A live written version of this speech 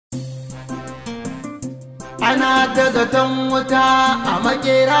Ana ta zaton wuta a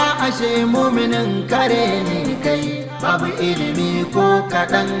makera ashe muminin kare ne kai, babu ilimi ko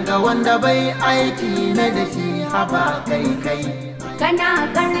kaɗan ga wanda bai aiki na da shi haba kai. Kana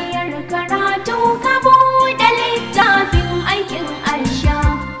ƙaryar karatu ka buɗe littafin aikin aisha,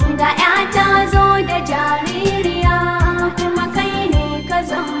 ga ya ta zo da jaririya kuma kai ne ka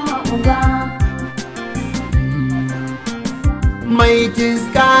zama uba. Mai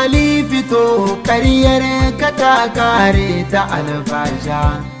ciskali fito ƙaryar ka ta kare ta alfasha,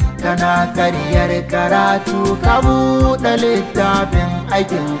 kana ƙaryar karatu ka buɗe littafin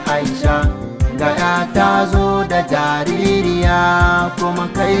aikin aisha, ga ya ta zo da jaririya kuma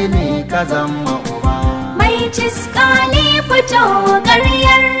kai ne ka zama uba. Mai ciskali fito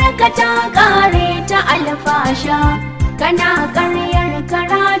ƙaryar ka ta kare ta alfasha, kana ƙaryar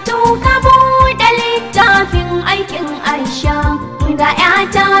karatu ka buɗe littafin aikin aisha, ga ya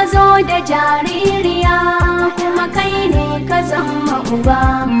ta zo da jaririya kuma kai ne ka zama uba.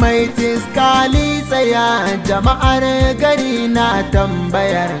 Mai ciskali tsaya jama'ar gari na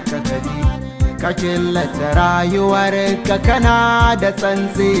tambayar ka gari, ka killace rayuwar ka kana da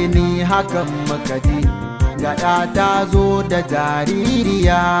tsantseni hakan muka ji, gada ta zo da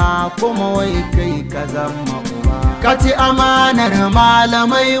jaririya kuma wai kai ka zama uba. Ka ci amanar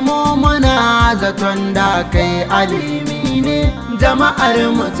malamai mu muna zaton da kai alimi ne, jama'ar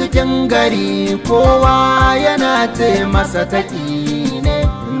mu cikin gari kowa yana ce masa taƙi ne,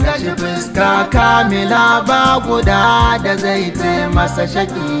 gashi fuska kamila ba guda da zai ce masa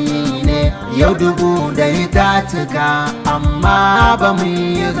shaƙi ne. Yau dubu da ta cika amma ba mu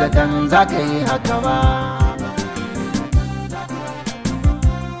yi zaton za ka yi haka ba.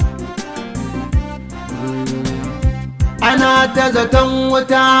 Ana ta zaton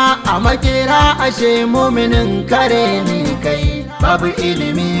wuta a makera ashe muminin kare ne kai, babu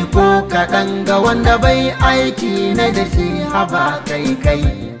ilimi ko kaɗan ga wanda bai aiki na da shi haba kai.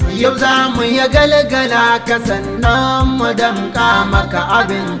 Yau za mu ya galgala ka sannan mu damƙa maka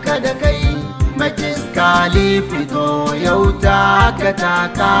abinka da kai. Makiskali fito yau ta ka ta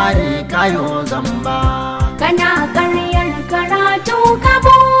kare kayo zamba. Kana ƙaryar karatu ka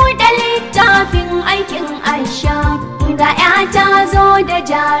buɗe littafin aikin aisha, ga ya ta zo da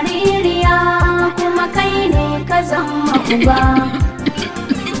jaririya kuma kai ne ka zama uba.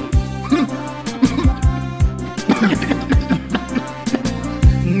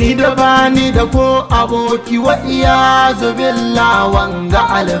 Ni da bani da ko aboki wa iya zubilla wanga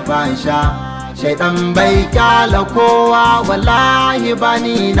alfasha, shaidan bai kyala kowa wallahi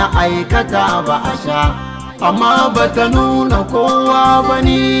bani na aikata ba a sha, amma ba ta nuna kowa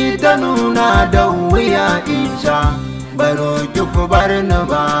bani ta nuna da wuya isha. Baro ki ku bar ni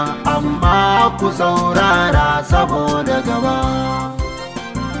ba amma ku saurara saboda gaba.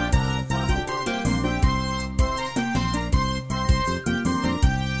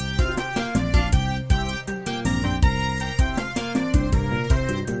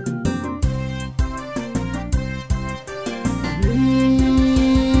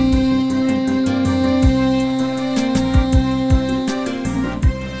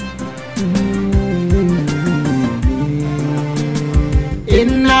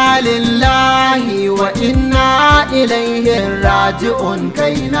 Inna lillahi wa inna ilaihi raji'un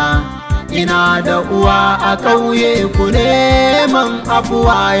kaina, ina da uwa a ƙauye ku neman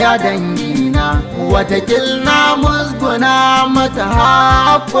afuwa ya dangina, watakil na musguna mata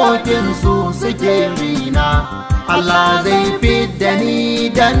haƙoƙin su suke rina. Allah zai fidda ni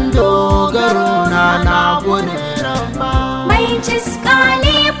dan dogaro na gudun rabba. Mai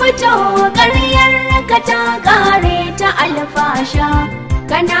ciskali fito ƙaryar ka ta kare ta alfasha,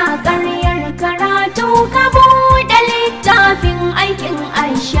 kana ƙaryar karatu ka buɗe littafin aikin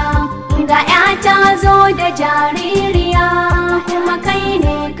aisha, ga ya ta zo da jaririya kuma kai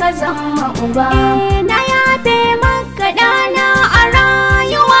ne ka zama uba. Na yafe maka ɗana a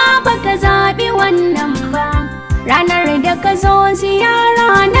rayuwa baka zaɓi wannan ba, ranar da ka zo ziyara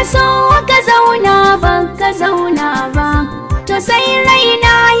na so ka zauna baka zauna ba, to sai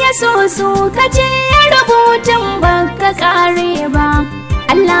raina ya so su ka je rubutun baka kare ba.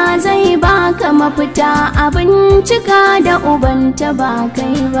 Allah zai baka mafita a bincika da ubanta ba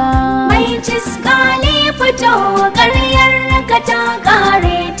kai ba. Mai ciskali fito ƙaryar ka ta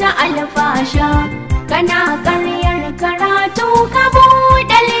kare ta alfasha, kana ƙaryar karatu ka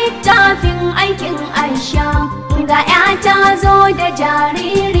buɗe littafin aikin aisha, ga ya ta zo da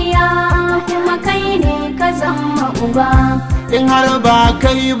jaririya kuma kai ne ka zama uba. In har ba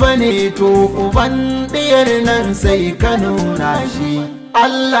kai bane to uban ɗiyar nan sai ka nuna shi,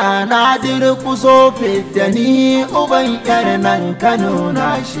 Allah na durkuso fidda ni uban yar nan Kano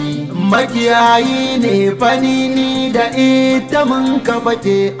na shi makiyayi ne fani ni da ita mun ka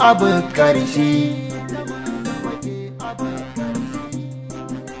fake abu karshe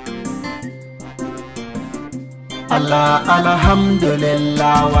Allah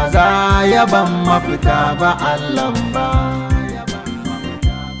alhamdulillah wa za ya ban mafita ba Allah ba